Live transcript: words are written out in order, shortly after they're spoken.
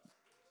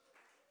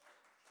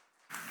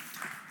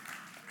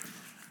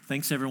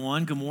Thanks,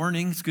 everyone. Good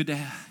morning. It's good to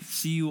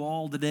see you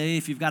all today.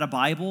 If you've got a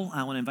Bible,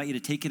 I want to invite you to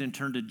take it and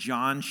turn to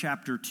John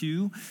chapter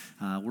 2.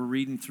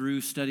 We're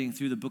studying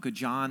through the book of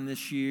John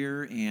this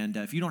year. And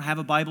if you don't have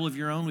a Bible of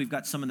your own, we've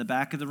got some in the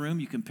back of the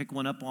room. You can pick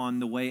one up on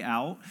the way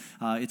out.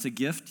 It's a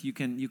gift. You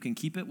can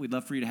keep it. We'd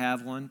love for you to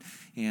have one.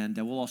 And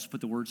we'll also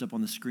put the words up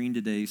on the screen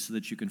today so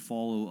that you can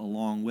follow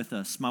along with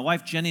us. My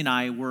wife, Jenny, and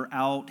I were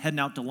heading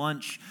out to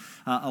lunch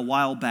a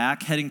while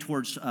back, heading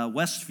towards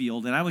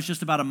Westfield, and I was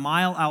just about a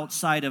mile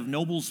outside of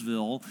Noblesville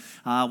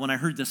when I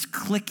heard this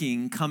clicking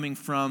coming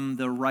from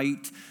the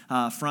right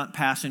front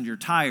passenger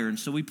tire, and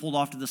so we pulled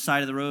off to the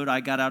side of the road. I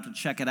got out to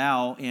check it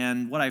out,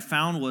 and what I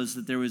found was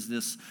that there was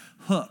this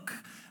hook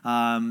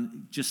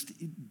just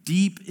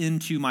deep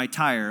into my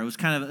tire.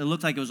 It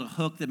looked like it was a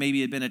hook that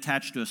maybe had been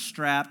attached to a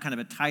strap, kind of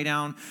a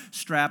tie-down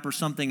strap or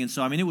something. And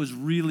so, it was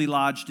really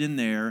lodged in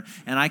there,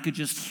 and I could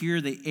just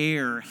hear the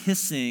air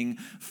hissing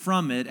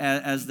from it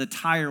as the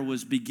tire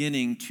was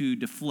beginning to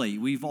deflate.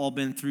 We've all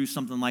been through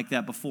something like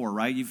that before,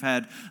 right? You've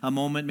had a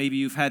moment, maybe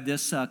you've had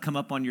this come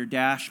up on your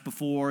dash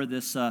before,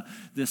 this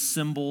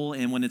symbol,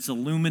 and when it's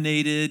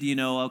illuminated,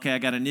 okay, I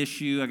got an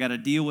issue, I got to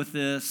deal with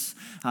this,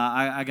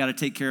 I got to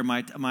take care of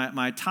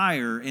my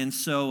tire. And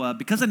so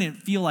because I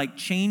didn't feel like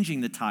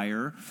changing the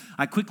tire,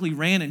 I quickly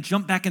ran and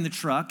jumped back in the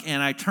truck,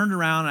 and I turned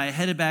around and I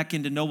headed back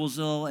into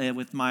Noblesville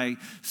with my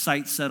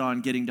sights set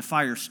on getting to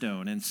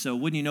Firestone. And so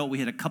wouldn't you know, we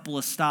had a couple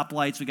of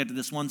stoplights. We got to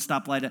this one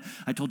stoplight.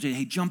 I told you,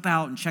 hey, jump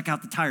out and check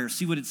out the tire,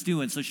 see what it's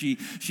doing. So she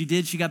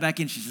did. She got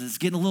back in. She says, it's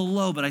getting a little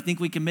low, but I think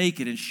we can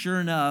make it. And sure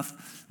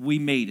enough, we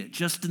made it.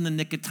 Just in the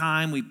nick of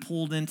time, we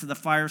pulled into the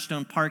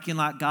Firestone parking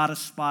lot, got a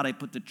spot. I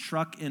put the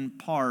truck in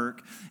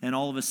park, and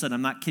all of a sudden,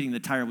 I'm not kidding, the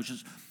tire was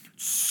just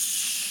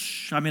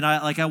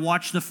I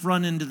watched the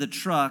front end of the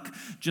truck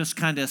just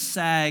kind of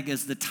sag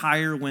as the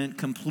tire went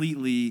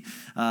completely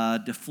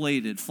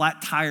deflated.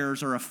 Flat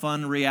tires are a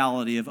fun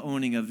reality of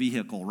owning a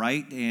vehicle,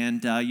 right?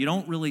 And you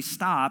don't really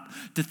stop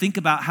to think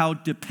about how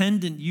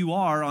dependent you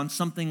are on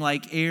something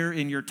like air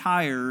in your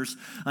tires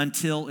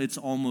until it's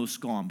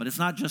almost gone. But it's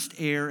not just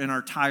air in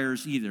our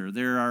tires either.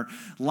 There are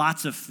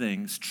lots of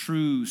things,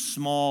 true,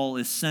 small,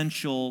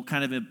 essential,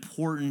 kind of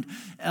important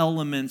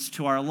elements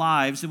to our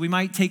lives that we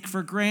might take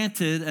for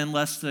granted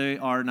unless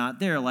they are not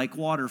there, like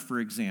water, for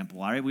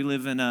example. All right, we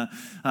live in a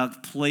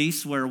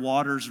place where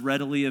water's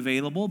readily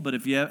available, but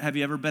have you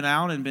ever been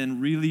out and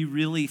been really,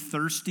 really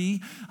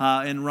thirsty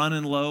and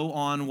running low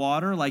on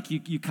water? Like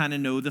you kind of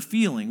know the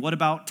feeling. What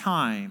about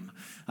time?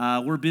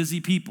 We're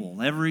busy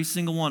people. Every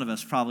single one of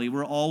us probably.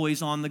 We're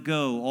always on the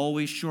go,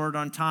 always short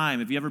on time.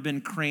 Have you ever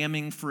been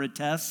cramming for a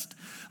test,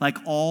 like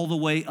all the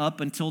way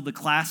up until the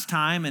class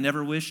time, and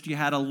ever wished you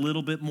had a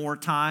little bit more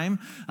time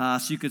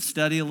so you could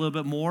study a little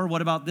bit more?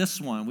 What about this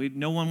one?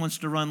 No one wants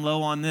to run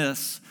low on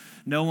this.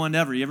 No one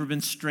ever. You ever been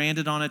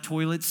stranded on a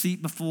toilet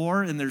seat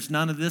before and there's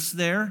none of this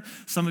there?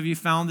 Some of you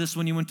found this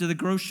when you went to the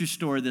grocery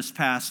store this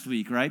past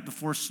week, right?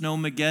 Before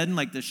Snowmageddon,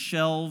 like the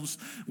shelves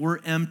were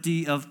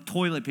empty of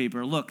toilet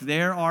paper. Look,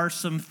 there are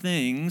some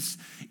things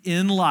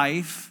in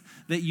life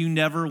that you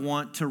never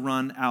want to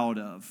run out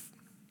of.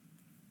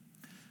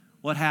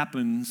 What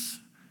happens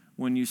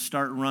when you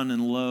start running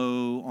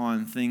low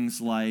on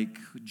things like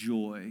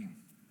joy,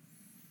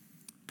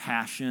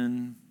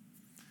 passion,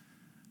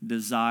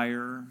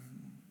 desire?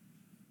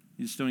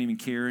 You just don't even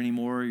care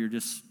anymore. You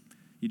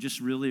just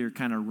really are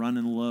kind of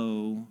running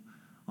low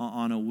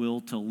on a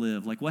will to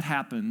live. Like what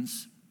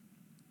happens?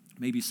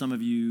 Maybe some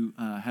of you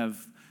have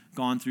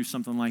gone through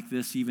something like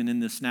this, even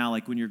in this now,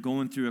 like when you're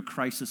going through a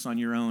crisis on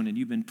your own and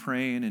you've been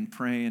praying and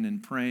praying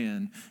and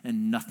praying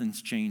and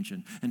nothing's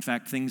changing. In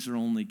fact, things are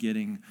only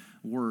getting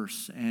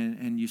worse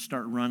and you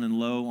start running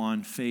low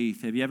on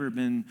faith. Have you ever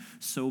been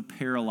so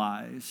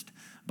paralyzed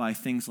by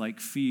things like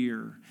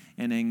fear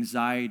and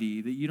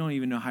anxiety that you don't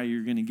even know how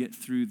you're going to get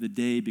through the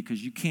day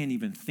because you can't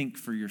even think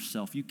for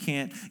yourself? You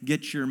can't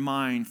get your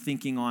mind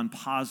thinking on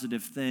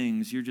positive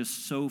things. You're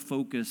just so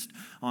focused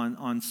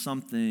on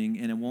something,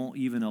 and it won't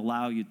even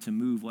allow you to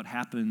move. What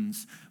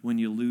happens when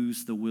you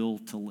lose the will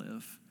to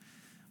live?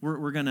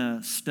 We're going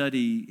to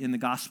study in the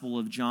Gospel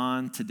of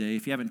John today.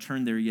 If you haven't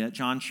turned there yet,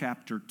 John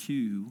chapter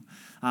 2.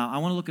 I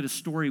want to look at a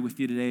story with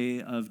you today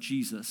of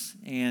Jesus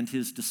and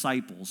his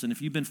disciples. And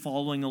if you've been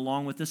following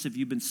along with this, if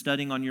you've been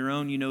studying on your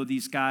own, you know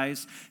these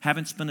guys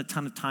haven't spent a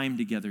ton of time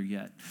together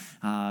yet.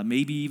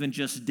 Maybe even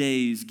just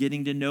days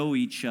getting to know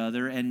each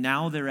other. And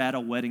now they're at a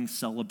wedding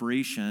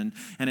celebration.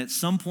 And at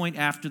some point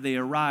after they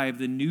arrive,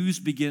 the news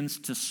begins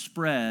to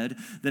spread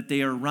that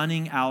they are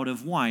running out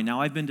of wine. Now,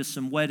 I've been to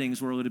some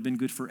weddings where it would have been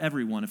good for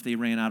everyone if they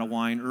ran out of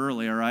wine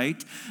early, all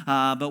right?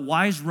 But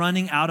why is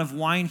running out of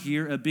wine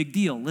here a big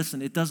deal?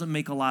 Listen, it doesn't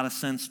make a lot of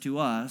sense to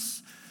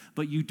us,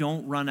 but you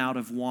don't run out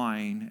of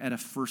wine at a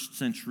first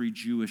century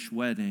Jewish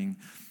wedding.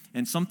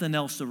 And something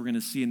else that we're going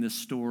to see in this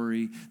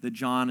story that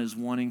John is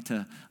wanting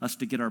us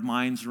to get our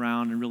minds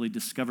around and really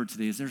discover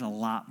today is there's a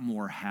lot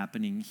more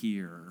happening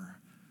here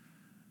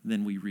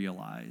than we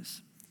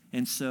realize.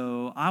 And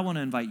so I want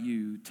to invite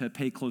you to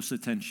pay close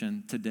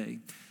attention today.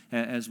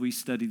 as we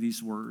study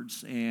these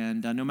words.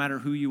 And no matter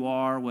who you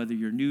are, whether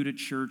you're new to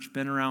church,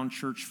 been around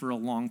church for a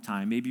long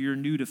time, maybe you're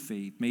new to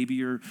faith, maybe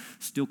you're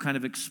still kind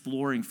of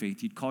exploring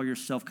faith, you'd call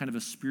yourself kind of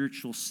a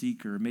spiritual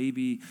seeker,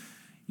 maybe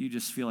you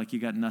just feel like you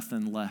got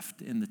nothing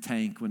left in the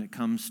tank when it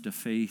comes to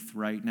faith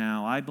right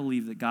now. I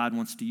believe that God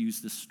wants to use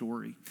this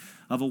story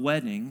of a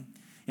wedding,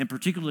 and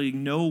particularly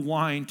no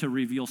wine, to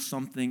reveal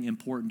something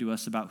important to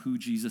us about who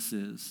Jesus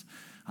is,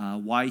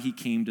 why he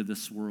came to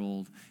this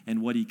world,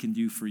 and what he can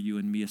do for you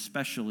and me,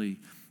 especially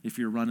if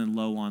you're running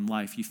low on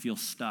life, you feel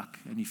stuck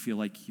and you feel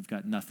like you've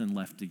got nothing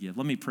left to give.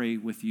 Let me pray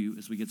with you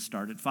as we get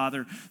started.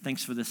 Father,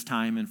 thanks for this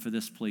time and for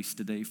this place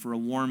today, for a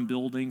warm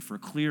building, for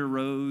clear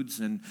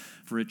roads, and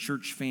for a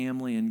church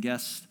family and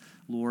guests.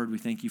 Lord, we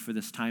thank you for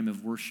this time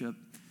of worship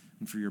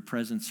and for your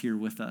presence here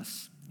with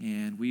us.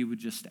 And we would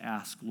just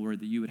ask, Lord,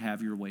 that you would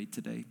have your way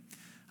today.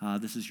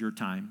 This is your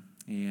time,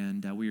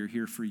 and we are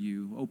here for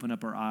you. Open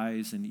up our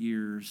eyes and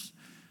ears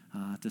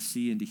to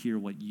see and to hear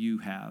what you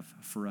have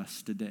for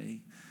us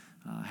today.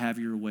 Have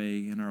your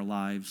way in our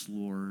lives,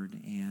 Lord,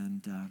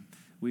 and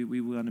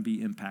we want to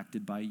be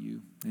impacted by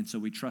you. And so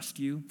we trust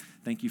you.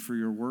 Thank you for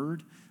your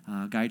word.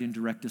 Guide and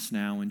direct us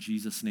now. In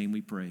Jesus' name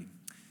we pray.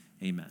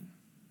 Amen.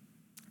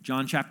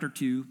 John chapter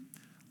 2,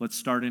 let's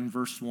start in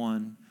verse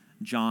 1.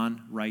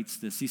 John writes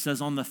this. He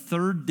says, on the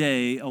third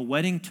day, a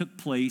wedding took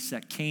place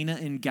at Cana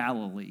in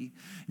Galilee.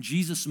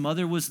 Jesus'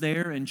 mother was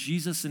there, and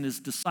Jesus and his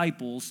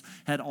disciples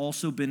had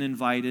also been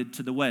invited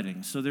to the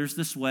wedding. So there's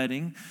this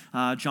wedding.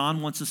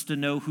 John wants us to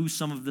know who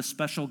some of the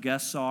special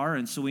guests are,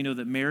 and so we know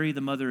that Mary, the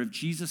mother of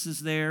Jesus,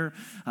 is there.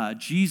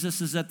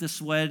 Jesus is at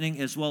this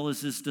wedding, as well as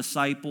his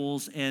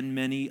disciples and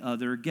many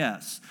other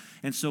guests.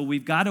 And so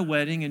we've got a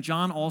wedding, and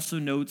John also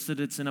notes that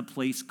it's in a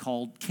place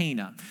called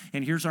Cana.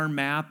 And here's our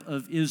map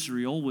of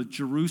Israel, with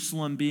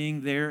Jerusalem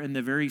being there in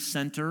the very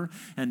center,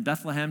 and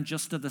Bethlehem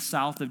just to the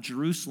south of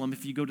Jerusalem.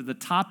 If you go to the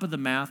top of the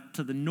map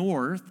to the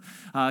north,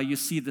 you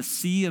see the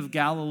Sea of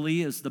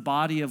Galilee as the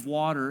body of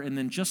water, and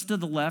then just to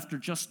the left or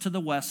just to the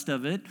west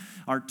of it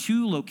are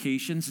two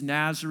locations,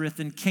 Nazareth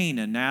and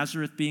Cana.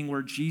 Nazareth being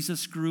where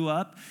Jesus grew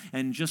up,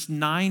 and just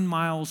 9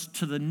 miles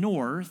to the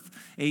north,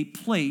 a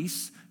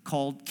place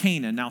called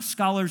Cana. Now,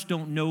 scholars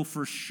don't know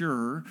for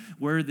sure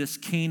where this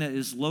Cana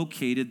is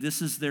located.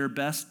 This is their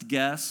best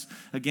guess.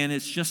 Again,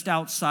 it's just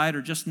outside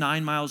or just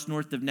 9 miles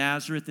north of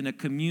Nazareth in a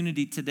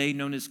community today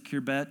known as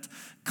Kirbet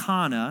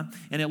Kana,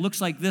 and it looks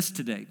like this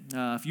today.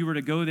 If you were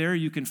to go there,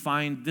 you can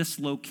find this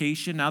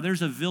location. Now,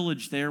 there's a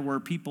village there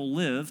where people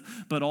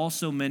live, but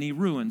also many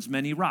ruins,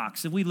 many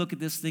rocks. And we look at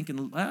this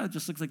thinking, it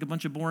just looks like a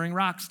bunch of boring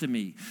rocks to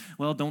me.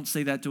 Well, don't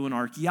say that to an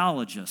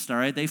archaeologist, all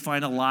right? They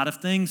find a lot of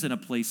things in a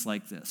place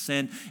like this.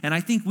 And I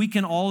think we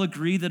can all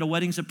agree that a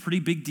wedding's a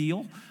pretty big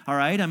deal, all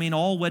right? I mean,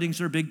 all weddings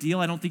are a big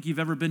deal. I don't think you've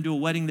ever been to a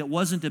wedding that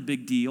wasn't a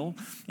big deal.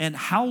 And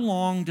how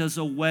long does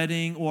a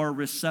wedding or a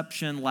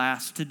reception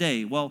last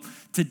today? Well,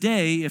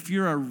 today, if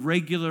you're a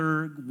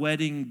regular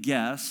wedding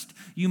guest,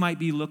 you might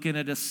be looking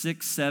at a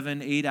 6,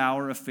 7, 8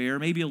 hour affair,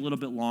 maybe a little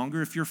bit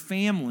longer. If you're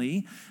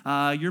family,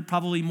 you're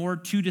probably more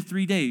 2 to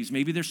 3 days.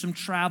 Maybe there's some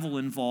travel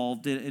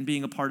involved in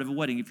being a part of a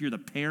wedding. If you're the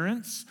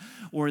parents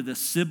or the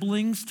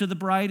siblings to the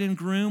bride and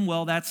groom,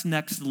 well, that's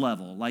next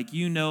level. Like,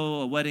 you know,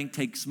 a wedding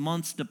takes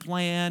months to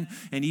plan,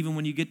 and even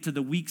when you get to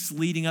the weeks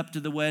leading up to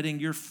the wedding,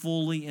 you're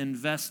fully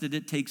invested.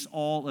 It takes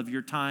all of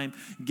your time.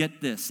 Get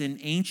this, in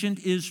ancient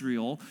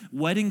Israel,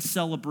 wedding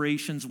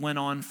celebrations went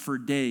on for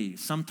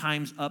days,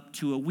 sometimes up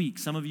to a week.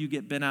 Some of you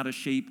get bent out of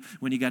shape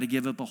when you got to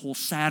give up a whole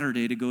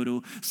Saturday to go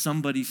to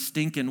somebody's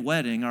stinking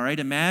wedding, all right?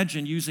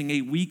 Imagine using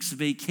a week's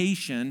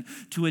vacation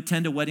to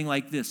attend a wedding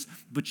like this,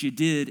 but you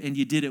did, and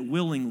you did it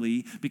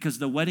willingly, because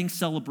the wedding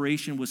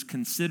celebration was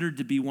considered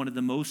to be one of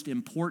the most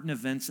important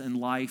events in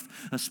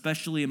life,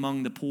 especially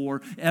among the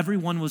poor.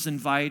 Everyone was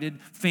invited,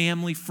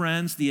 family,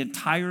 friends, the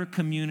entire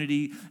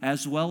community,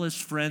 as well as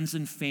friends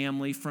and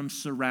family from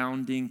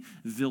surrounding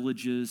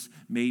villages,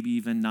 maybe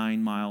even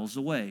 9 miles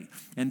away.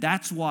 And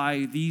that's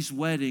why these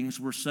weddings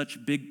were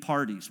such big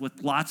parties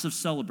with lots of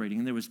celebrating.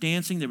 And there was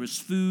dancing, there was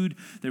food,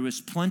 there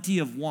was plenty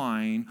of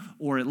wine,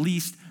 or at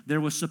least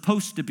there was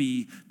supposed to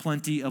be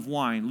plenty of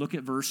wine. Look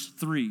at verse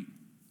 3.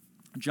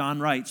 John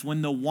writes,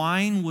 when the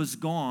wine was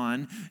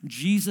gone,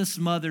 Jesus'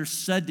 mother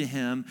said to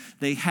him,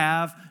 they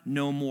have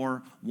no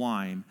more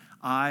wine.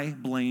 I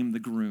blame the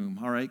groom,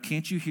 all right?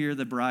 Can't you hear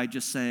the bride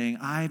just saying,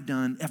 I've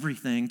done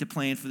everything to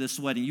plan for this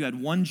wedding. You had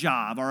one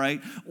job, all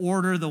right?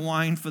 Order the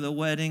wine for the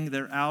wedding.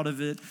 They're out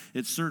of it.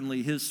 It's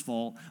certainly his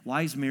fault.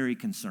 Why is Mary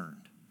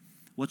concerned?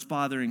 What's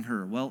bothering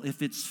her? Well,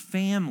 if it's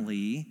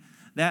family,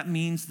 that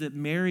means that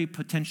Mary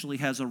potentially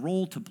has a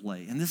role to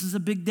play. And this is a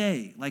big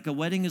day. Like, a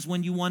wedding is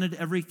when you wanted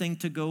everything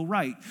to go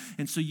right.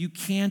 And so you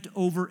can't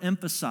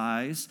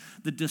overemphasize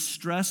the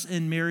distress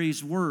in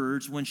Mary's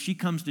words when she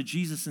comes to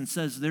Jesus and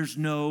says, there's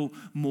no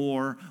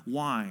more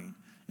wine.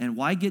 And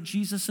why get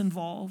Jesus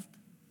involved?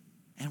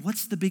 And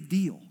what's the big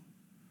deal?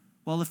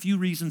 Well, a few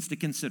reasons to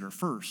consider.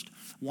 First,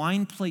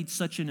 wine played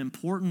such an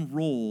important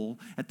role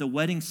at the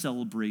wedding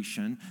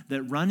celebration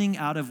that running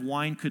out of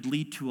wine could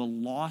lead to a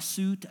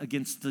lawsuit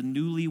against the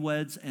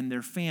newlyweds and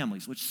their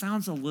families, which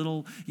sounds a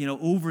little,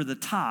 over the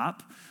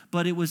top,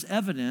 but it was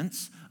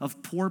evidence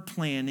of poor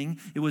planning.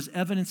 It was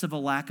evidence of a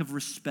lack of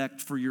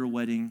respect for your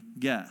wedding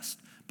guest.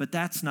 But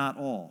that's not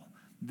all.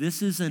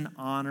 This is an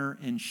honor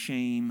and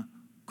shame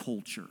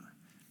culture.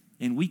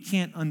 And we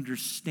can't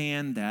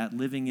understand that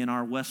living in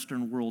our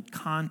Western world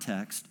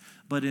context,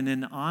 but in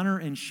an honor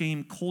and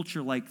shame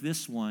culture like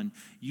this one,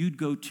 you'd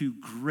go to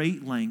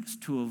great lengths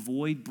to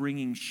avoid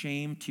bringing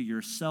shame to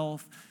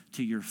yourself,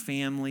 to your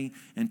family,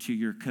 and to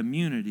your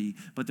community.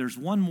 But there's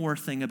one more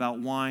thing about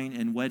wine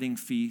and wedding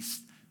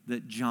feasts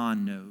that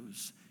John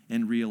knows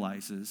and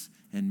realizes.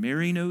 And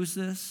Mary knows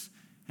this,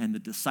 and the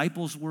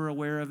disciples were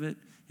aware of it.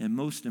 And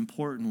most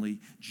importantly,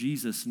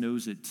 Jesus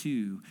knows it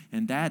too,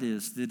 and that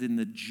is that in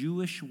the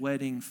Jewish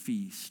wedding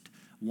feast,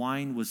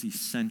 wine was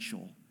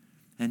essential,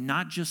 and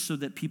not just so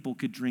that people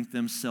could drink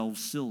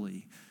themselves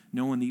silly.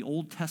 No, in the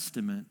Old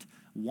Testament,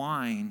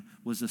 wine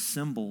was a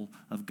symbol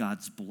of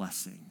God's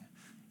blessing.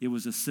 It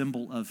was a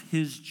symbol of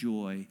his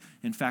joy.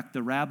 In fact,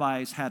 the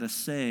rabbis had a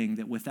saying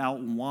that without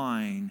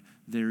wine,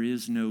 there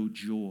is no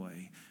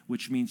joy,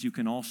 which means you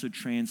can also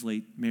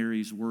translate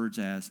Mary's words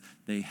as,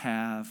 they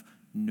have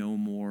no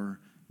more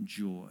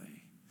joy.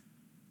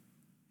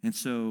 And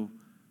so,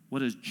 what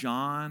does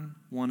John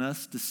want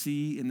us to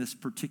see in this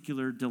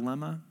particular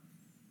dilemma?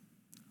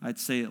 I'd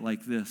say it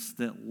like this,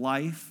 that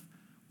life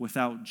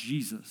without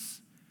Jesus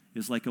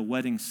is like a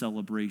wedding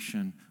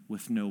celebration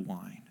with no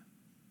wine.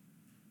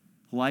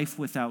 Life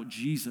without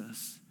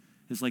Jesus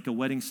is like a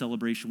wedding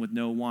celebration with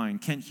no wine.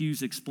 Kent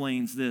Hughes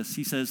explains this.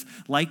 He says,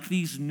 like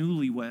these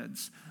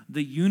newlyweds,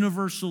 the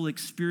universal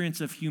experience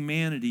of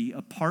humanity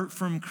apart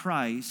from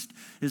Christ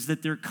is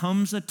that there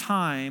comes a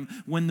time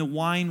when the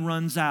wine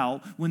runs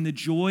out, when the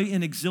joy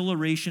and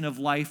exhilaration of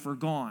life are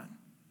gone.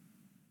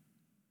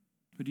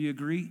 Would you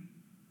agree?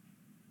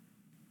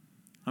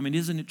 I mean,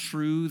 isn't it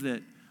true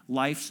that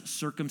life's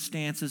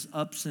circumstances,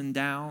 ups and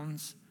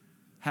downs,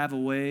 have a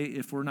way,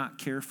 if we're not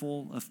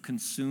careful, of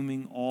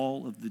consuming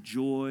all of the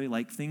joy?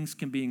 Like things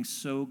can be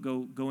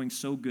going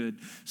so good,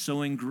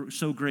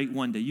 so great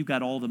one day. You've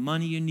got all the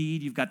money you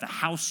need, you've got the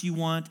house you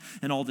want,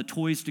 and all the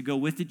toys to go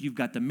with it. You've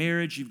got the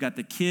marriage, you've got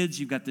the kids,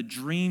 you've got the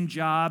dream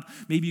job.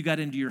 Maybe you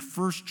got into your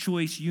first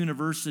choice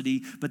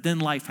university, but then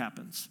life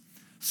happens.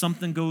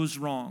 Something goes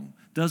wrong,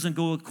 doesn't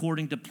go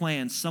according to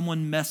plan.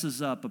 Someone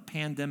messes up, a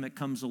pandemic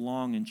comes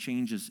along and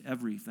changes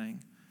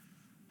everything.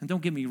 And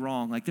don't get me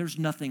wrong, like there's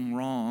nothing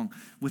wrong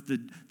with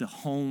the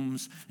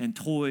homes and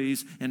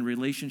toys and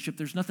relationship.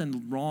 There's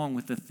nothing wrong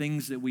with the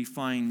things that we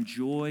find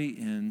joy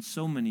in,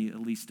 so many at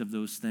least of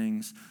those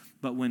things.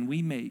 But when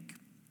we make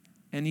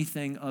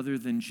anything other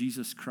than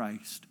Jesus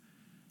Christ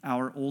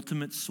our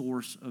ultimate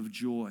source of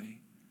joy,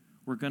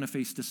 we're going to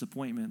face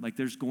disappointment. Like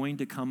there's going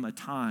to come a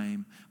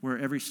time where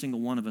every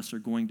single one of us are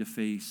going to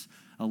face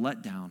a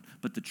letdown.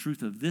 But the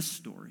truth of this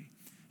story,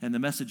 and the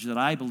message that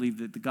I believe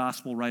that the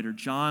gospel writer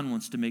John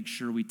wants to make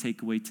sure we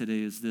take away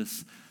today is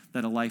this,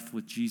 that a life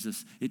with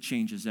Jesus, it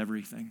changes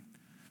everything.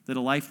 That a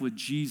life with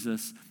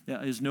Jesus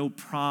is no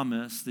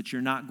promise that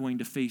you're not going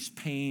to face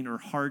pain or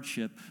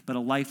hardship, but a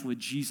life with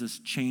Jesus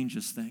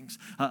changes things.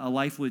 A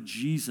life with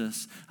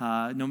Jesus,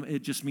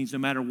 it just means no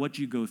matter what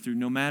you go through,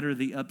 no matter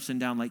the ups and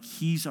downs, like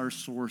he's our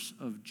source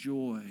of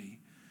joy.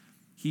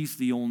 He's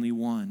the only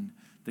one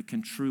that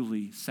can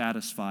truly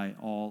satisfy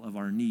all of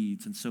our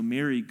needs. And so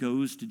Mary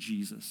goes to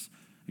Jesus.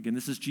 Again,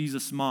 this is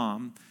Jesus'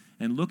 mom.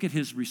 And look at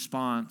his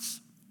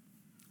response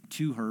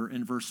to her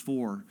in verse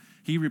 4.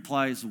 He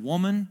replies,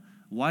 "Woman,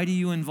 why do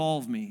you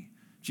involve me?"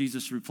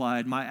 Jesus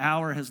replied, "My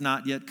hour has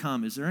not yet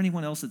come." Is there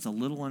anyone else that's a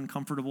little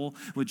uncomfortable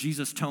with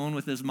Jesus' tone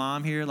with his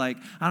mom here? Like,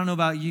 I don't know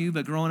about you,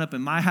 but growing up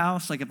in my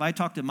house, like if I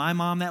talked to my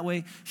mom that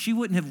way, she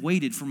wouldn't have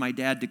waited for my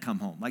dad to come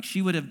home. Like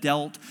she would have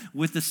dealt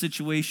with the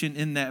situation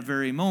in that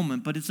very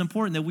moment. But it's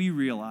important that we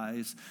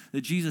realize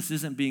that Jesus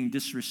isn't being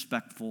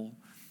disrespectful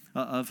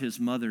of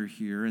his mother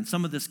here. And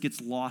some of this gets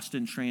lost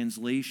in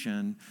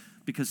translation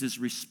because his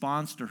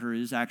response to her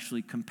is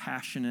actually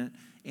compassionate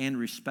and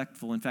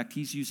respectful. In fact,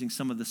 he's using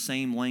some of the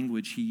same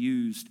language he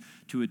used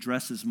to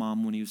address his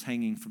mom when he was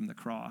hanging from the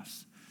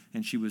cross,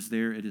 and she was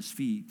there at his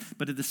feet.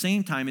 But at the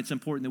same time, it's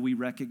important that we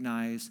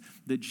recognize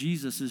that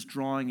Jesus is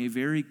drawing a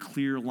very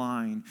clear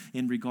line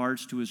in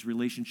regards to his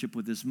relationship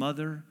with his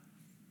mother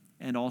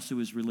and also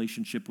his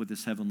relationship with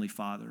his heavenly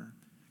Father,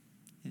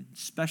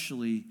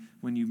 especially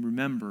when you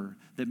remember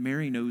that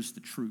Mary knows the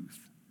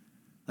truth.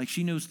 Like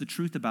she knows the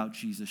truth about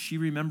Jesus. She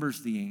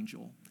remembers the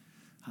angel.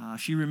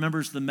 She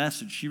remembers the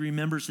message. She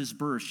remembers his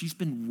birth. She's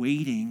been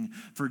waiting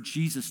for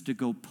Jesus to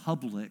go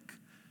public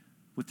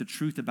with the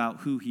truth about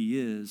who he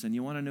is. And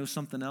you want to know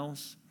something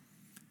else?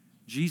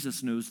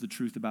 Jesus knows the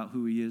truth about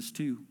who he is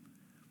too.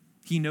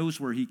 He knows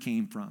where he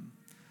came from.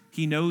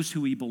 He knows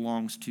who he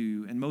belongs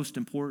to. And most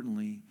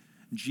importantly,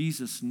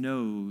 Jesus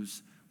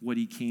knows what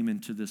he came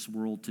into this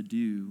world to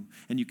do.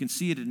 And you can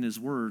see it in his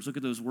words. Look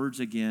at those words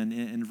again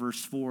in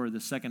verse 4, the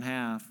second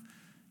half.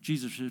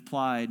 Jesus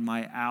replied,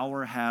 "My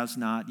hour has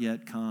not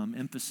yet come."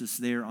 Emphasis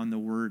there on the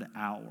word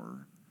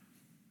hour.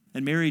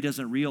 And Mary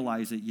doesn't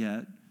realize it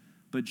yet,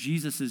 but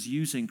Jesus is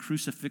using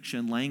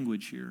crucifixion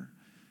language here.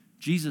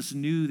 Jesus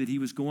knew that he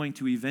was going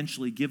to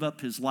eventually give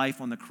up his life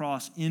on the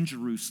cross in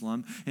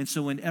Jerusalem. And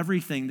so in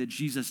everything that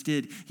Jesus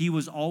did, he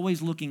was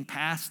always looking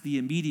past the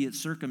immediate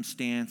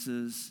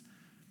circumstances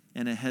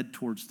and ahead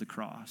towards the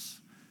cross.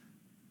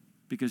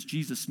 Because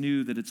Jesus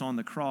knew that it's on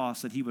the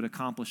cross that he would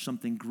accomplish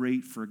something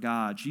great for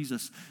God.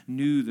 Jesus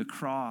knew the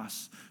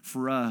cross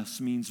for us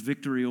means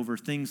victory over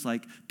things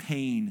like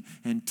pain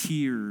and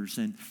tears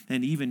and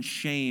even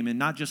shame. And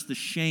not just the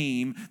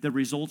shame that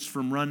results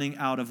from running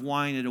out of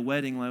wine at a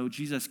wedding.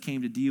 Jesus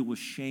came to deal with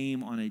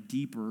shame on a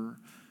deeper,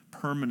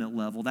 permanent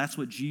level. That's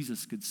what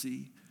Jesus could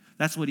see.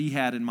 That's what he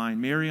had in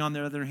mind. Mary, on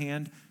the other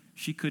hand,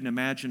 she couldn't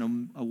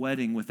imagine a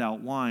wedding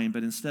without wine,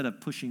 but instead of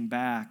pushing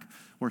back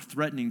or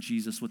threatening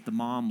Jesus with the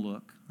mom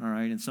look, all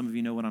right? And some of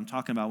you know what I'm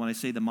talking about when I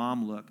say the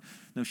mom look.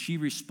 No, she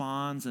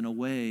responds in a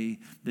way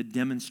that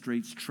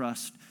demonstrates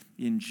trust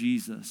in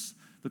Jesus.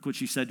 Look what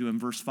she said to him,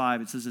 verse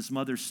 5. It says, his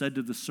mother said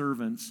to the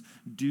servants,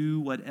 "Do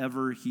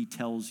whatever he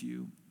tells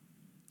you."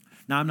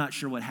 Now, I'm not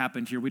sure what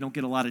happened here. We don't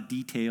get a lot of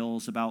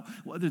details about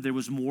whether there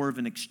was more of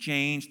an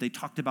exchange. They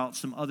talked about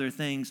some other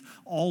things.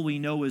 All we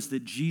know is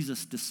that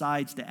Jesus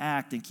decides to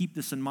act. And keep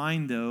this in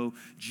mind, though,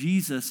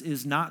 Jesus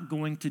is not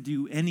going to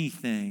do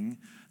anything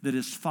that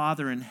his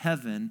Father in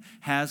heaven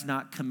has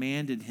not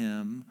commanded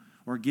him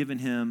or given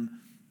him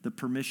the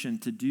permission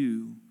to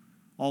do.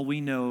 All we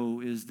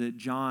know is that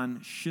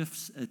John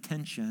shifts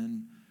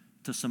attention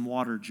to some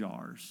water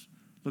jars.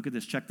 Look at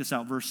this. Check this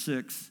out. Verse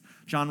 6.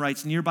 John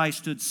writes, "Nearby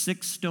stood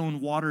 6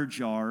 stone water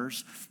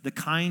jars, the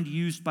kind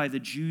used by the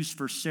Jews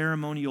for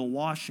ceremonial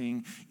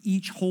washing,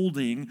 each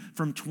holding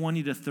from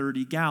 20 to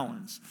 30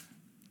 gallons.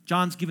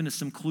 John's given us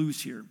some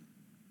clues here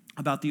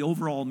about the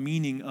overall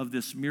meaning of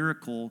this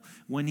miracle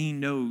when he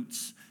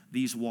notes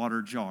these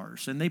water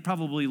jars. And they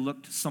probably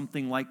looked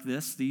something like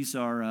this. These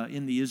are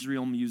in the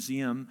Israel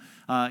Museum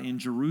in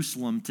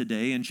Jerusalem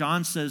today. And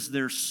John says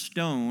they're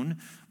stone,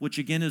 which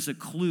again is a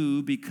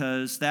clue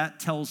because that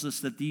tells us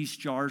that these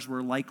jars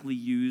were likely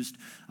used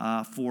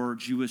for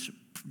Jewish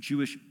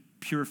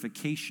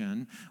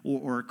purification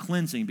or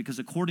cleansing, because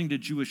according to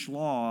Jewish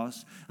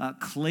laws,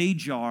 clay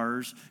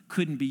jars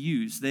couldn't be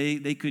used.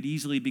 They could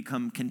easily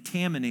become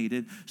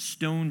contaminated.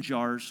 Stone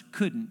jars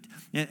couldn't.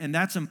 And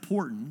that's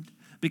important,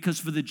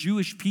 because for the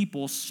Jewish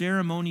people,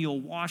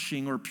 ceremonial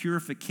washing or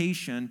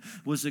purification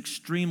was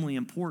extremely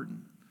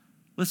important.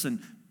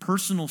 Listen,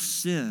 personal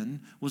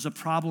sin was a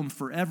problem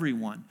for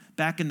everyone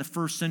back in the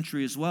first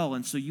century as well.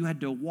 And so you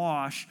had to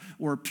wash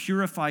or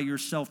purify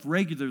yourself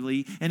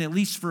regularly, and at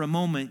least for a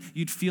moment,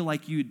 you'd feel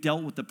like you had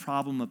dealt with the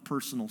problem of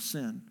personal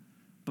sin.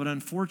 But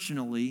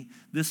unfortunately,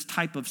 this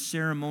type of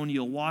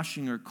ceremonial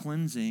washing or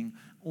cleansing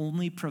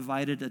only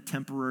provided a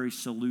temporary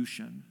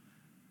solution.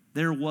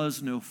 There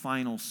was no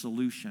final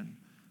solution,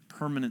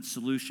 permanent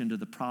solution to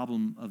the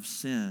problem of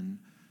sin,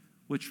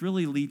 which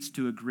really leads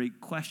to a great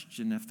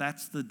question. If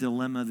that's the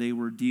dilemma they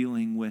were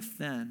dealing with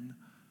then,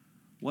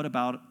 what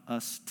about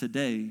us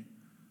today?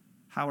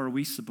 How are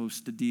we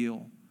supposed to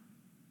deal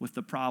with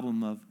the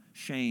problem of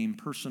shame,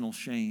 personal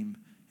shame,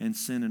 and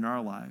sin in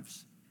our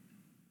lives?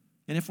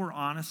 And if we're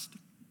honest,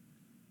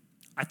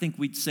 I think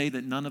we'd say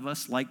that none of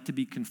us like to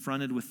be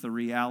confronted with the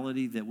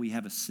reality that we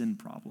have a sin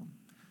problem.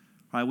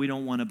 Right? We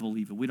don't want to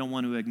believe it. We don't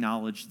want to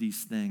acknowledge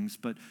these things.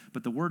 But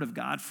the Word of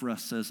God for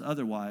us says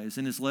otherwise.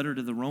 In his letter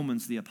to the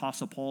Romans, the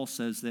Apostle Paul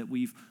says that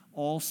we've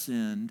all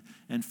sinned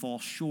and fall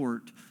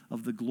short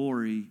of the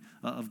glory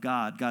of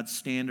God, God's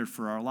standard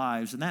for our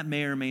lives. And that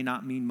may or may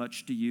not mean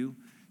much to you,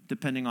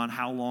 depending on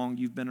how long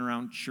you've been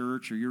around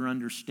church or your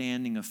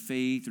understanding of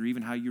faith or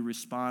even how you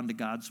respond to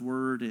God's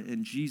word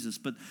and Jesus.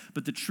 But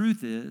the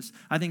truth is,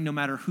 I think no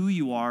matter who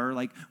you are,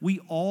 like we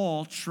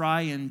all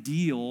try and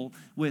deal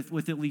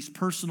with at least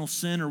personal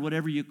sin or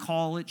whatever you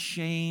call it,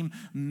 shame,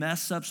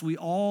 mess-ups. We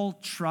all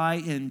try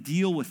and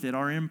deal with it,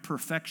 our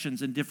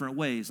imperfections in different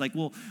ways. Like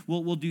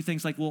we'll do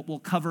things like we'll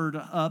cover it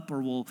up,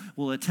 or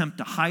we'll attempt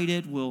to hide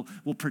it. We'll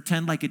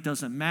pretend like it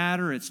doesn't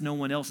matter. It's no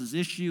one else's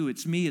issue.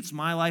 It's me. It's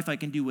my life. I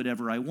can do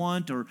whatever I want.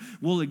 Or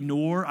we'll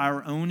ignore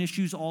our own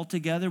issues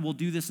altogether. We'll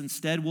do this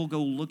instead. We'll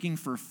go looking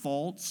for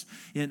faults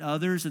in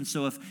others. And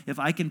so if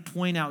I can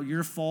point out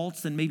your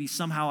faults, then maybe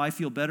somehow I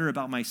feel better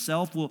about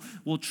myself.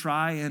 We'll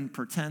try and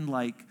pretend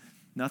like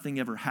nothing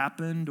ever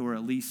happened, or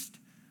at least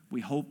we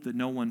hope that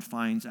no one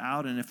finds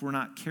out. And if we're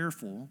not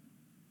careful,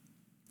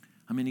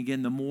 I mean,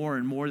 again, the more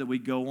and more that we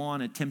go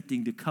on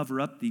attempting to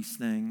cover up these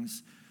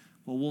things,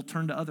 well, we'll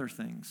turn to other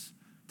things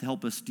to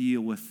help us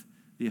deal with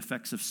the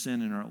effects of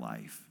sin in our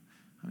life.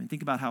 I mean,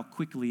 think about how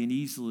quickly and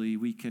easily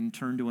we can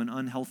turn to an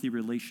unhealthy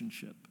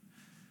relationship.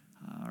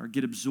 or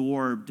get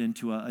absorbed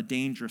into a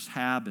dangerous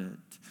habit.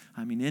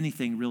 I mean,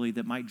 anything really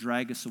that might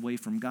drag us away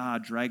from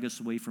God, drag us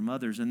away from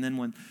others. And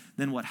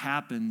then what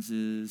happens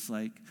is,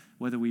 like,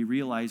 whether we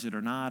realize it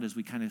or not, is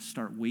we kind of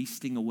start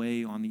wasting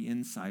away on the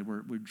inside.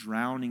 We're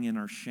drowning in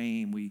our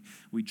shame.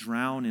 We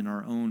drown in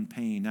our own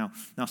pain. Now,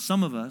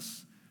 some of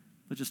us,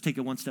 let's just take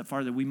it one step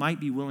farther, we might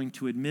be willing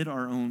to admit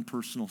our own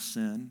personal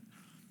sin.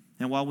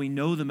 And while we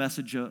know the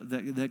message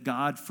that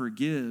God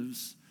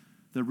forgives,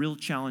 the real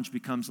challenge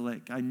becomes,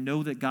 like, I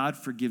know that God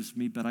forgives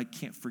me, but I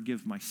can't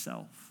forgive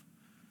myself.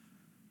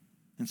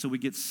 And so we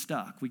get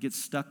stuck. We get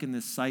stuck in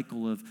this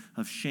cycle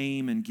of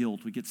shame and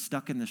guilt. We get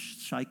stuck in this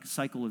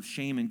cycle of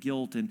shame and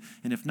guilt. And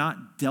if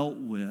not dealt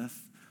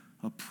with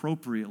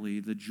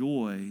appropriately, the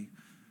joy,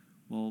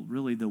 well,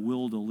 really the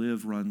will to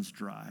live runs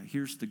dry.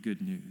 Here's the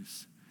good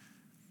news.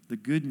 The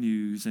good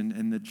news,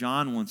 and that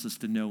John wants us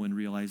to know and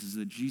realize, is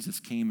that Jesus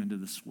came into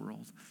this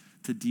world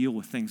to deal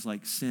with things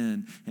like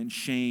sin and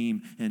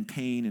shame and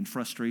pain and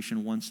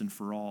frustration once and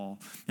for all.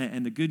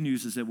 And the good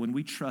news is that when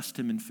we trust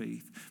him in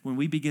faith, when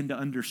we begin to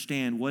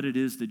understand what it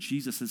is that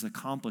Jesus has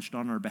accomplished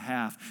on our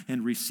behalf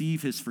and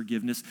receive his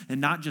forgiveness,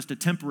 and not just a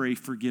temporary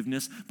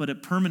forgiveness, but a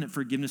permanent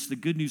forgiveness, the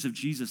good news of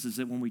Jesus is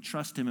that when we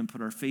trust him and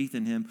put our faith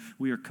in him,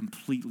 we are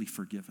completely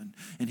forgiven.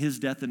 And his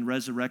death and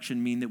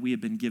resurrection mean that we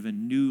have been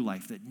given new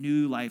life, that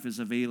new life is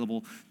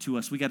available to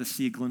us. We got to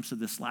see a glimpse of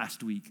this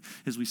last week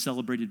as we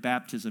celebrated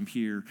baptism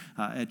here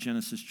at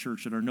Genesis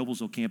Church, at our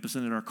Noblesville campus,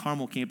 and at our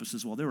Carmel campus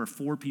as well. There were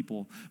 4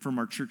 people from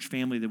our church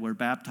family that were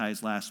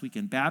baptized last week,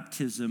 and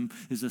baptism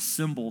is a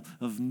symbol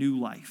of new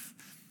life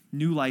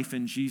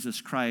in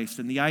Jesus Christ.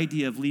 And the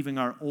idea of leaving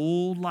our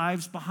old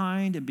lives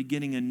behind and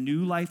beginning a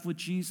new life with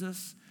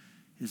Jesus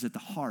is at the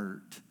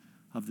heart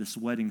of this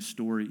wedding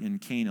story in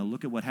Cana.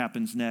 Look at what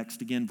happens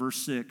next. Again, verse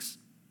 6.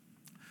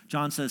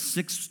 John says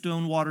 6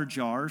 stone water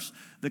jars,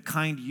 the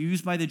kind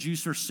used by the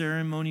Jews for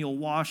ceremonial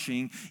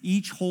washing,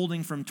 each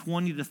holding from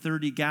 20 to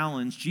 30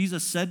 gallons.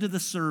 Jesus said to the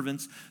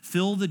servants,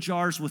 fill the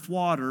jars with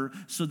water,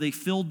 so they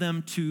filled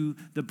them to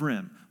the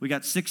brim. We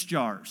got 6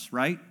 jars,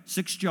 right?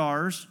 6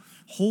 jars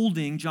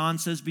holding, John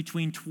says,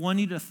 between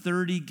 20 to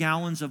 30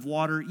 gallons of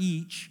water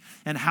each.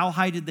 And how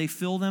high did they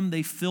fill them?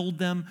 They filled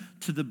them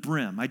to the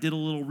brim. I did a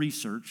little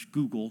research,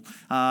 Google,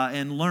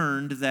 and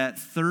learned that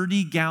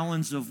 30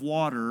 gallons of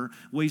water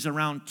weighs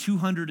around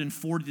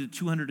 240 to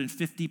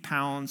 250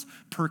 pounds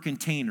per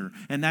container.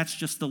 And that's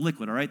just the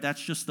liquid, all right?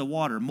 That's just the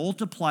water.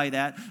 Multiply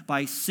that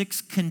by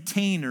 6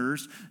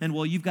 containers, and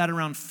well, you've got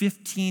around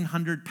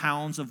 1,500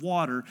 pounds of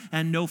water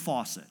and no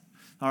faucet.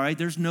 All right,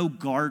 there's no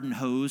garden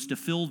hose to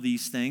fill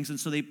these things. And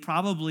so they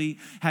probably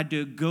had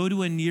to go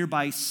to a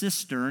nearby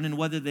cistern, and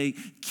whether they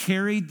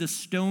carried the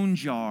stone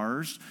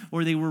jars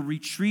or they were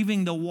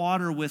retrieving the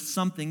water with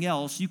something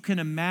else, you can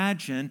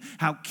imagine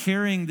how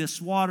carrying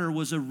this water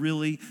was a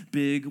really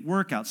big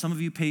workout. Some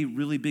of you pay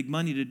really big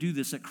money to do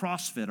this at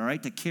CrossFit, all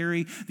right, to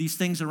carry these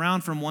things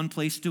around from one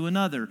place to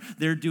another.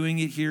 They're doing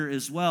it here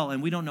as well,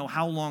 and we don't know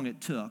how long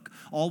it took.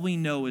 All we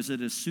know is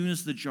that as soon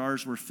as the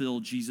jars were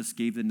filled, Jesus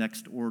gave the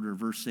next order.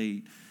 Verse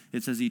 8.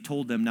 It says he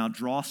told them, now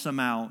draw some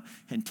out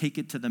and take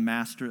it to the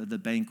master of the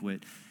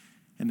banquet.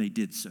 And they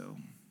did so.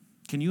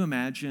 Can you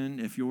imagine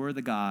if you're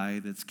the guy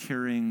that's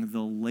carrying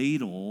the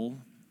ladle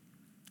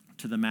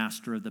to the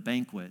master of the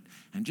banquet?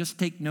 And just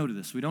take note of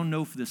this. We don't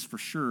know this for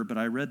sure, but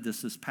I read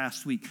this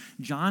past week.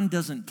 John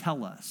doesn't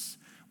tell us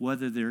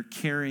whether they're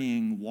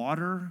carrying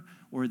water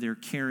or they're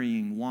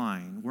carrying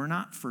wine. We're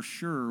not for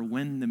sure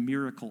when the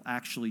miracle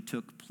actually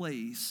took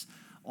place.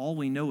 All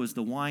we know is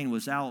the wine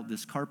was out.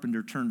 This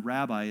carpenter turned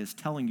rabbi is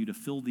telling you to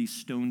fill these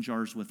stone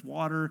jars with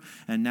water,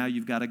 and now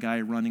you've got a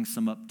guy running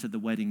some up to the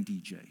wedding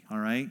DJ, all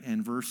right?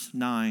 And verse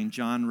 9,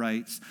 John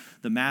writes,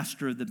 the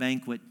master of the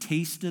banquet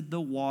tasted the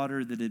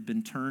water that had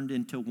been turned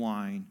into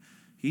wine.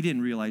 He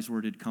didn't realize where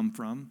it had come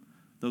from,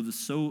 though the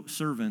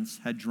servants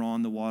had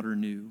drawn the water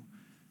new.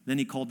 Then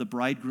he called the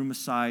bridegroom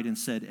aside and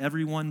said,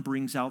 everyone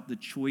brings out the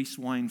choice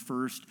wine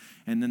first,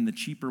 and then the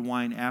cheaper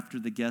wine after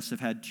the guests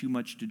have had too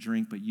much to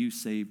drink, but you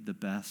saved the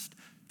best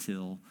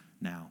till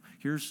now.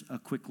 Here's a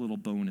quick little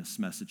bonus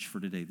message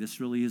for today. This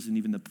really isn't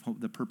even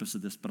the purpose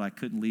of this, but I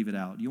couldn't leave it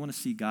out. You want to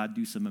see God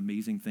do some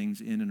amazing things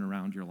in and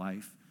around your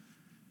life?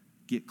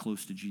 Get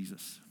close to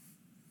Jesus.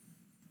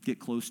 Get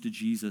close to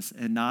Jesus.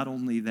 And not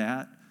only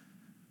that,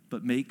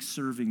 but make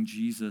serving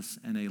Jesus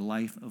and a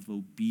life of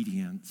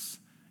obedience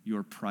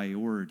your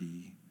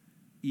priority,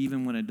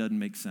 even when it doesn't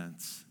make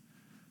sense.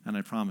 And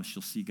I promise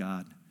you'll see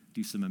God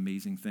do some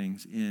amazing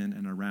things in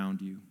and around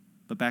you.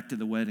 But back to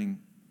the wedding,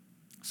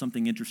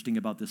 something interesting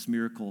about this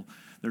miracle,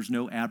 there's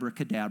no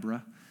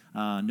abracadabra,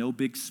 no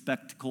big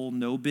spectacle,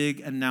 no big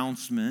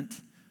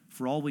announcement.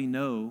 For all we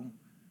know,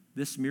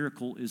 this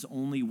miracle is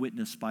only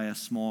witnessed by a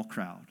small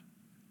crowd.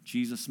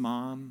 Jesus'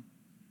 mom,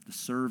 the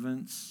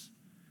servants,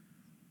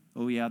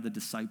 the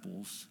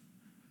disciples.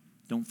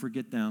 Don't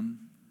forget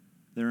them.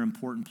 They're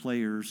important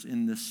players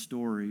in this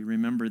story.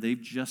 Remember,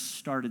 they've just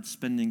started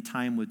spending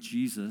time with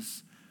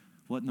Jesus.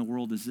 What in the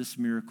world is this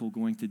miracle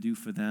going to do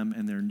for them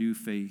and their new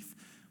faith?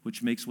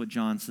 which makes what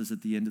John says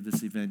at the end of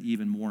this event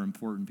even more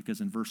important,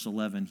 because in verse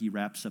 11, he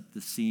wraps up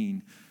the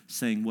scene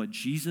saying, what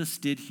Jesus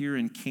did here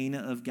in Cana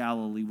of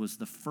Galilee was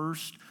the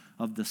first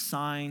of the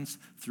signs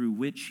through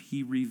which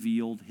he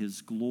revealed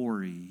his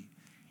glory,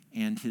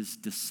 and his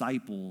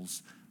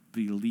disciples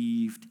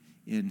believed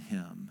in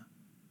him.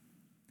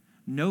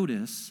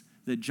 Notice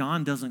that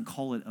John doesn't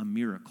call it a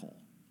miracle.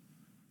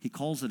 He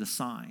calls it a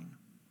sign.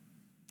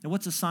 And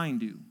what's a sign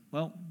do?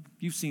 Well,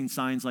 you've seen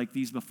signs like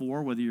these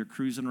before, whether you're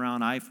cruising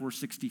around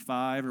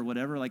I-465 or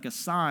whatever. Like a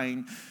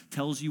sign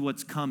tells you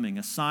what's coming.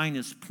 A sign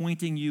is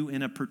pointing you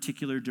in a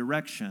particular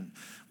direction.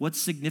 What's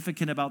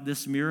significant about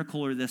this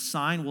miracle or this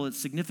sign? Well, it's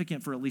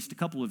significant for at least a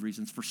couple of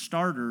reasons. For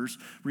starters,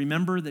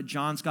 remember that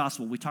John's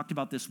gospel, we talked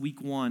about this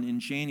week 1 in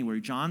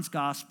January. John's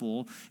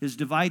gospel is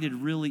divided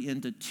really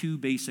into two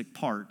basic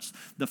parts.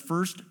 The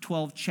first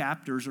 12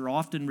 chapters are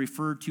often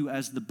referred to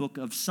as the book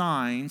of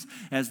signs,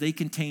 as they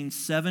contain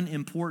 7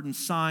 important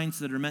signs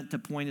that are meant to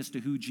point us to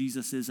who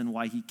Jesus is and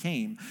why he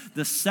came.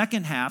 The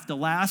second half, the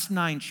last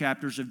 9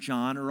 chapters of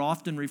John, are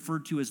often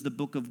referred to as the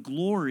book of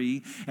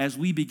glory, as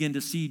we begin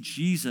to see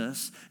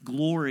Jesus'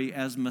 glory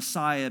as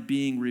Messiah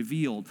being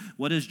revealed.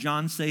 What does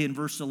John say in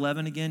verse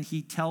 11 again?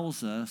 He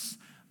tells us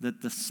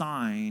that the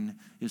sign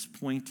is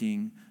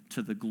pointing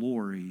to the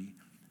glory.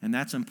 And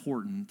that's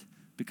important,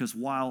 because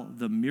while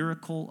the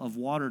miracle of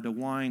water to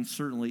wine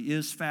certainly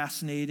is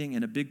fascinating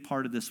and a big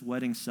part of this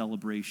wedding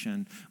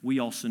celebration, we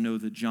also know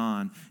that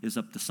John is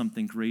up to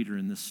something greater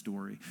in this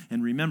story.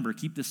 And remember,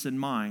 keep this in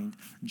mind,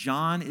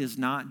 John is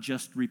not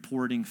just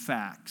reporting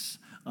facts.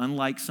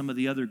 Unlike some of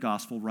the other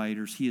gospel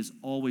writers, he is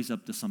always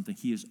up to something.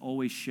 He is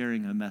always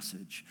sharing a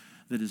message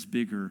that is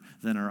bigger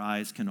than our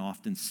eyes can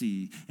often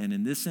see. And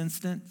in this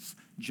instance,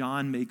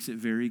 John makes it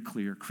very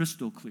clear,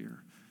 crystal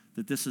clear,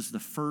 that this is the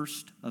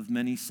first of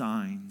many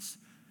signs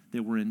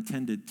that were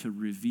intended to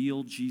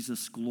reveal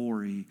Jesus'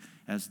 glory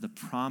as the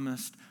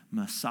promised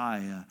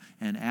Messiah.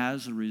 And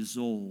as a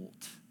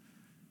result,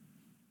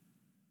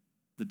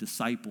 the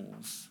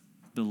disciples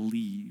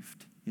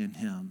believed in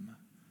him.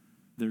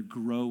 They're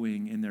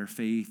growing in their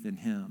faith in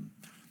him.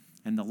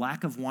 And the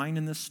lack of wine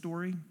in this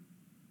story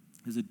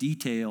is a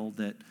detail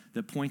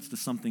that points to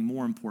something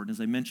more important.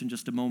 As I mentioned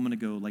just a moment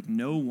ago, like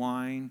no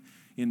wine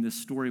in this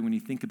story, when you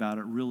think about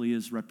it, really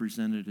is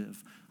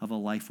representative of a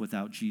life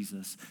without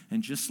Jesus.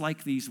 And just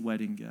like these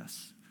wedding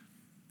guests,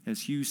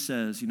 as Hughes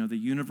says, the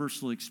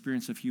universal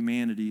experience of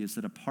humanity is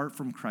that apart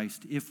from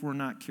Christ, if we're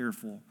not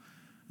careful,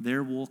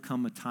 there will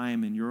come a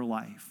time in your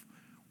life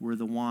where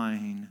the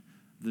wine,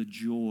 the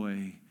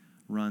joy,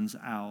 runs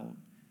out,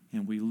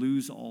 and we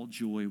lose all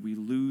joy, we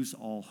lose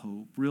all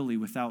hope. Really,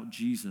 without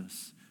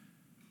Jesus,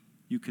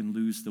 you can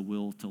lose the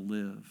will to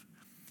live.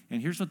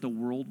 And here's what the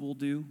world will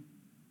do.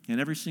 And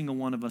every single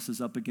one of us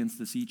is up against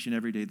this each and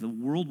every day. The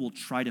world will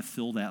try to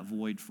fill that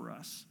void for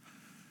us.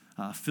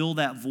 Fill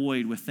that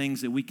void with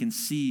things that we can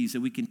seize, that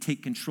we can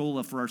take control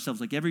of for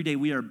ourselves. Like every day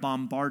we are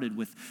bombarded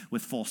with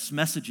false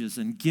messages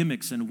and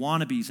gimmicks and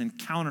wannabes and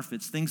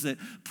counterfeits, things that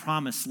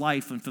promise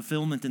life and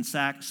fulfillment and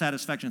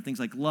satisfaction, things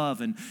like love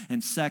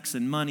and sex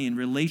and money and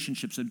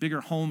relationships and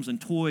bigger homes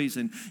and toys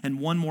and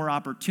one more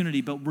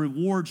opportunity, but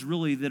rewards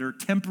really that are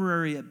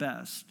temporary at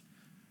best.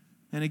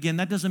 And again,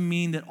 that doesn't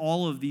mean that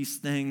all of these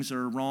things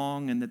are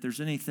wrong and that there's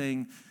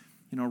anything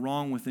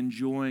wrong with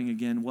enjoying,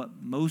 again,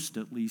 what most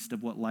at least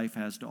of what life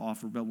has to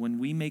offer. But when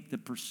we make the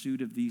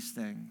pursuit of these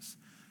things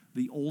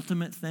the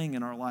ultimate thing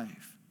in our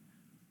life,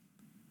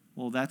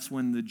 well, that's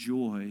when the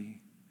joy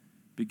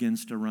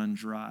begins to run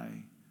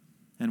dry.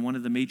 And one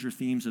of the major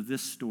themes of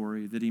this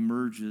story that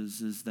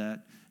emerges is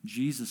that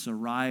Jesus'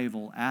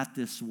 arrival at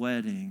this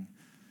wedding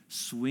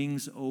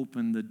swings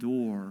open the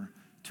door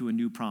to a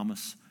new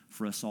promise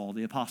for us all.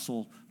 The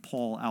Apostle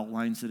Paul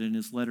outlines it in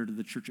his letter to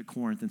the church at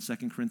Corinth in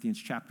 2 Corinthians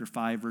chapter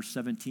 5, verse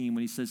 17,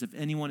 when he says, if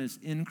anyone is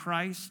in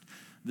Christ,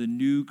 the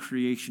new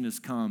creation has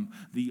come.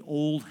 The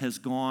old has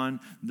gone.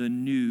 The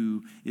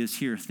new is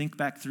here. Think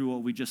back through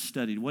what we just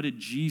studied. What did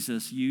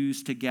Jesus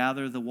use to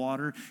gather the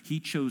water? He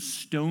chose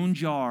stone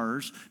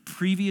jars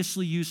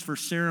previously used for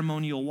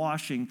ceremonial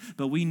washing,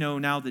 but we know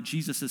now that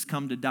Jesus has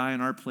come to die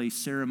in our place,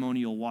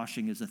 ceremonial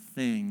washing is a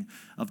thing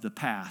of the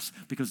past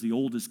because the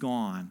old is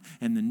gone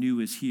and the new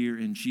is here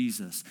in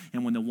Jesus.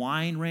 And when the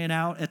wine ran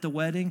out at the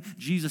wedding,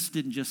 Jesus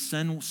didn't just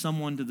send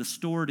someone to the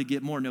store to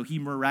get more. No, he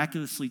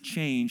miraculously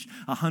changed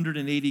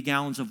 180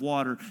 gallons of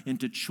water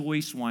into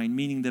choice wine,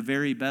 meaning the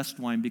very best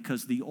wine,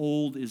 because the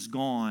old is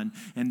gone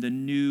and the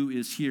new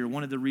is here.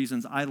 One of the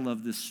reasons I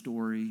love this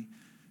story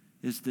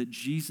is that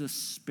Jesus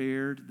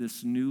spared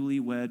this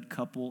newlywed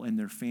couple and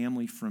their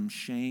family from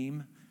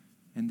shame,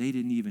 and they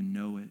didn't even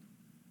know it.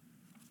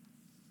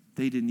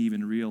 They didn't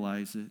even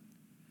realize it.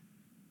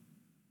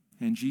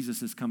 And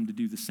Jesus has come to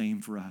do the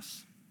same for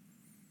us,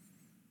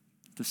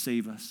 to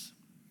save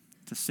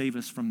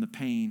us from the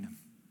pain,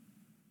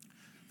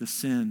 the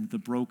sin, the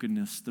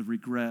brokenness, the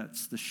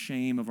regrets, the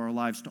shame of our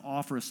lives, to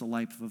offer us a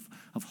life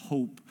of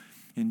hope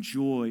and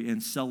joy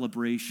and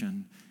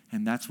celebration.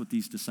 And that's what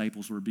these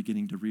disciples were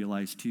beginning to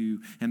realize too.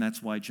 And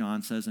that's why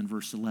John says in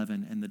verse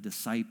 11, and the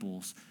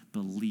disciples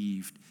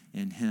believed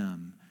in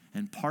him.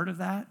 And part of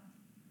that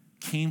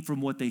came from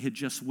what they had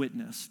just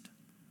witnessed.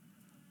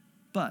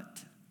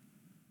 But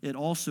it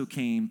also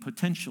came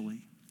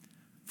potentially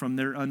from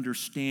their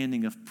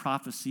understanding of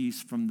prophecies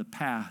from the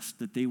past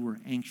that they were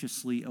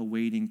anxiously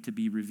awaiting to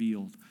be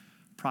revealed.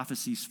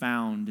 Prophecies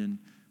found in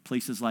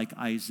places like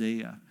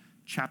Isaiah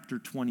chapter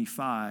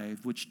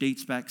 25, which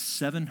dates back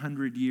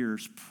 700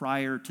 years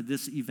prior to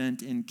this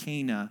event in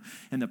Cana.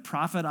 And the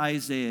prophet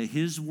Isaiah,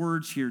 his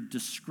words here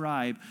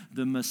describe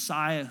the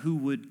Messiah who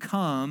would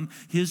come,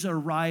 his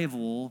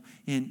arrival,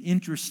 and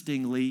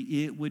interestingly,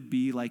 it would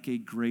be like a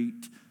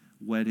great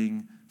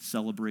wedding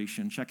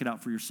celebration. Check it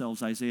out for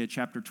yourselves. Isaiah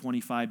chapter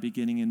 25,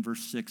 beginning in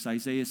verse 6.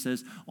 Isaiah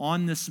says,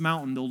 on this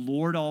mountain, the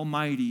Lord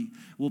Almighty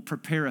will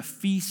prepare a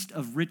feast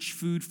of rich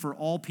food for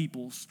all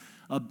peoples,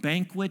 a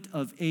banquet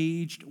of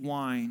aged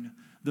wine,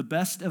 the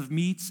best of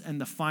meats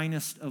and the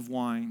finest of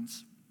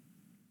wines.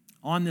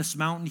 On this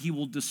mountain, he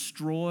will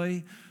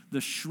destroy the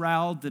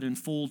shroud that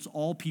enfolds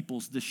all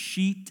peoples, the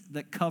sheet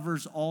that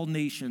covers all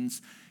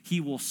nations.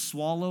 He will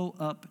swallow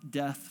up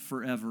death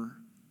forever.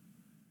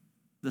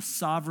 The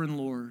sovereign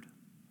Lord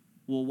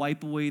will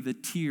wipe away the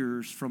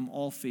tears from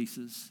all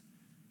faces.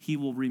 He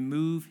will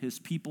remove his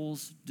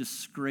people's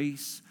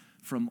disgrace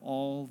from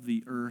all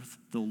the earth.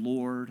 The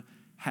Lord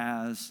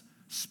has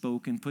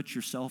spoken. Put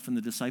yourself in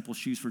the disciples'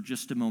 shoes for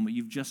just a moment.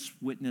 You've just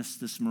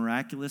witnessed this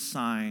miraculous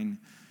sign,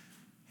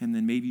 and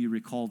then maybe you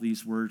recall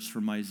these words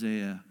from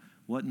Isaiah.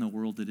 What in the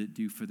world did it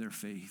do for their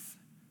faith?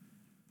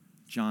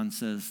 John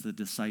says the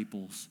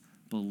disciples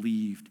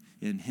believed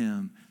in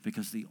him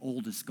because the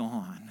old is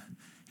gone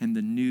and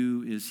the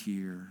new is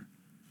here.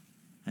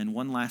 And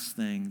one last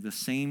thing, the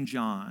same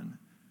John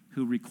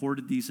who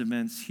recorded these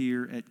events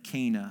here at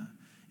Cana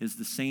is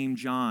the same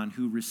John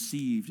who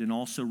received and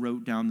also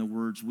wrote down the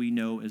words we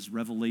know as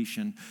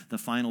Revelation, the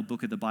final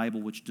book of the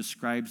Bible, which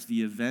describes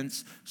the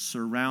events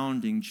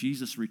surrounding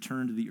Jesus'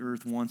 return to the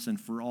earth once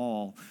and for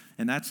all.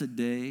 And that's a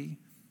day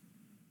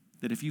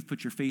that if you've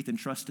put your faith and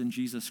trust in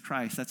Jesus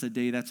Christ, that's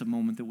a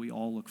moment that we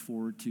all look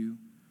forward to.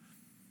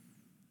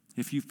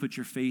 If you've put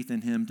your faith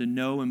in him, to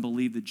know and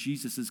believe that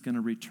Jesus is going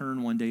to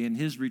return one day. And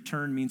his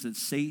return means that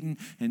Satan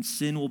and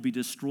sin will be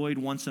destroyed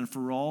once and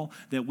for all,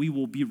 that we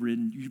will be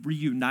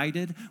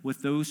reunited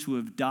with those who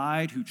have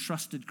died, who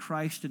trusted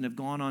Christ and have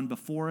gone on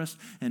before us.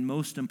 And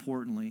most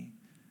importantly,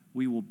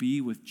 we will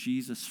be with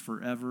Jesus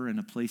forever in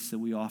a place that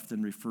we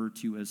often refer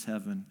to as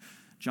heaven.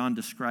 John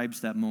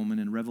describes that moment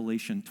in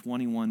Revelation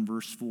 21,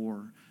 verse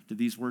 4. Do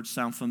these words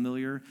sound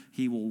familiar?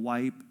 He will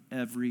wipe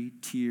every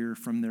tear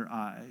from their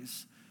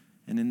eyes.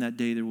 And in that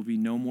day, there will be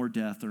no more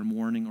death or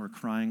mourning or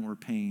crying or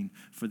pain,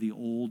 for the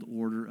old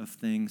order of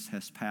things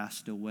has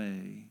passed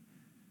away.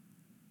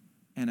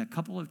 And a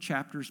couple of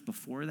chapters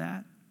before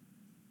that,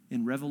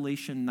 in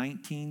Revelation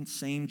 19,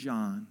 same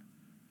John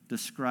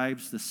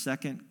describes the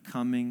second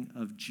coming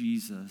of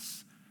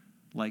Jesus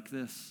like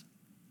this.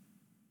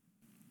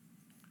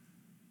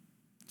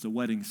 It's a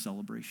wedding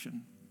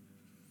celebration,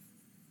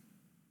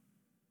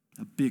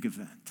 a big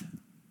event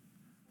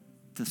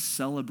to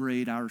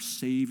celebrate our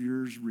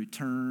Savior's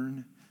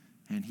return,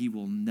 and he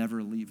will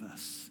never leave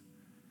us.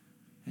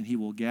 And he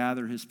will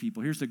gather his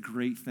people. Here's the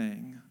great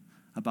thing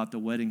about the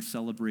wedding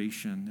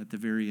celebration at the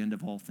very end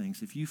of all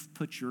things. If you've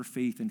put your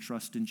faith and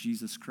trust in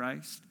Jesus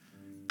Christ,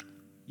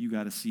 you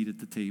got a seat at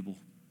the table.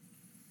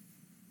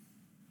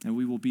 And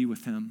we will be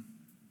with him.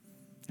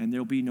 And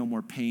there'll be no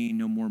more pain,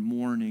 no more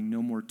mourning,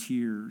 no more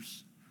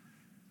tears.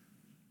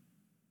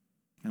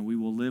 And we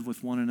will live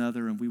with one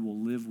another, and we will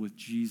live with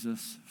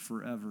Jesus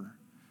forever.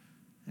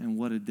 And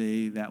what a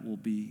day that will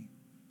be.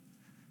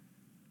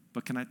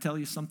 But can I tell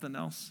you something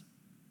else?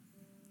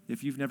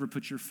 If you've never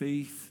put your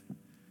faith,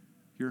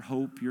 your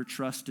hope, your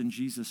trust in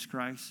Jesus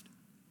Christ,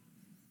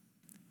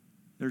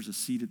 there's a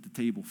seat at the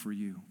table for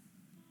you.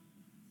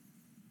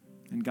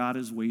 And God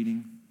is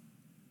waiting,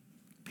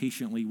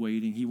 patiently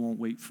waiting. He won't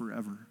wait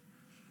forever.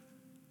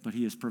 But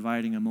he is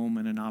providing a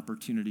moment, an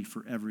opportunity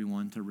for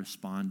everyone to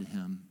respond to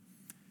him.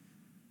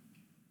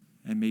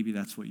 And maybe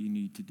that's what you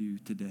need to do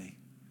today,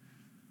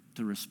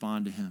 to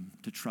respond to him,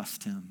 to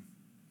trust him,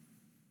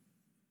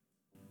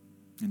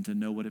 and to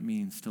know what it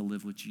means to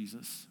live with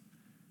Jesus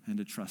and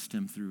to trust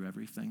him through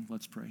everything.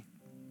 Let's pray.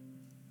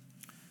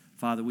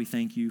 Father, we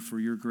thank you for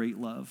your great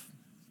love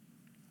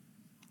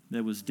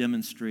that was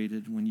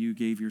demonstrated when you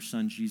gave your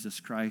son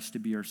Jesus Christ to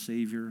be our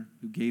Savior,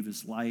 who gave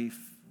his life,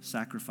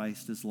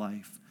 sacrificed his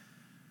life,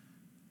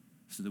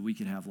 so that we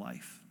could have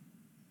life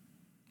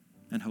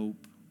and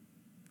hope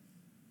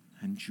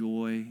and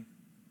joy.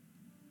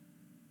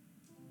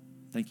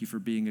 Thank you for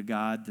being a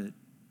God that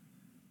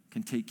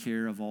can take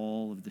care of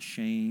all of the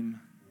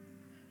shame,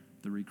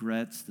 the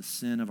regrets, the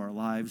sin of our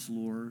lives,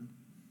 Lord.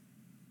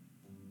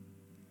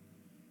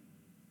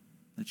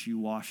 That you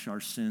wash our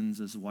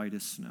sins as white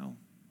as snow.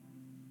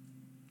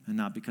 And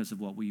not because of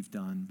what we've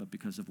done, but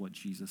because of what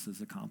Jesus has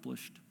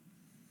accomplished.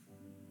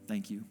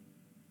 Thank you.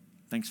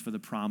 Thanks for the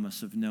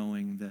promise of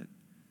knowing that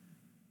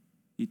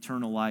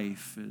eternal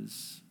life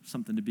is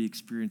something to be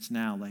experienced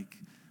now, like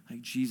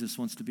Jesus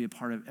wants to be a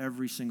part of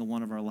every single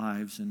one of our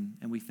lives. And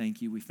we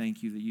thank you. We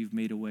thank you that you've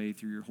made a way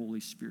through your Holy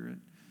Spirit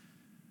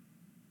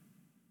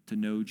to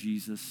know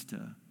Jesus,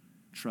 to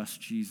trust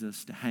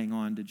Jesus, to hang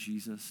on to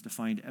Jesus, to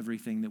find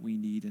everything that we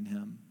need in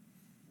him.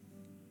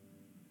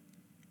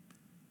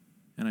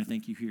 And I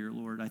thank you here,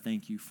 Lord. I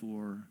thank you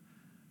for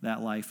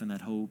that life and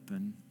that hope,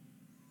 and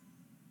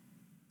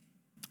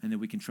that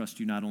we can trust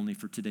you not only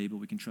for today, but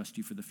we can trust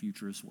you for the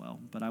future as well.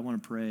 But I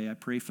want to pray. I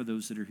pray for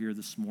those that are here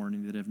this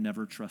morning that have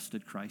never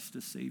trusted Christ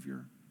as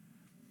Savior.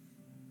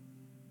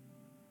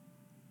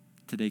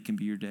 Today can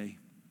be your day.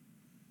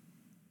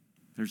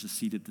 There's a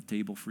seat at the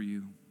table for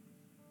you.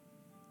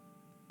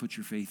 Put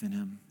your faith in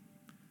him.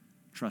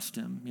 Trust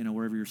him.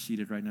 Wherever you're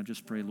seated right now,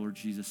 just pray, Lord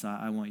Jesus,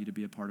 I want you to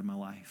be a part of my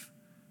life.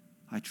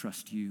 I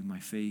trust you. My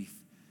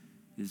faith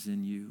is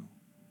in you.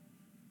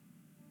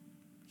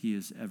 He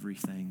is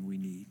everything we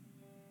need.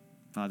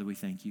 Father, we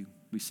thank you.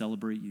 We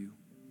celebrate you.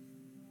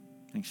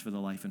 Thanks for the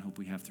life and hope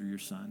we have through your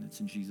Son. It's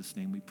in Jesus'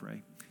 name we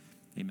pray.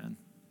 Amen.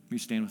 Will you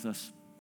stand with us?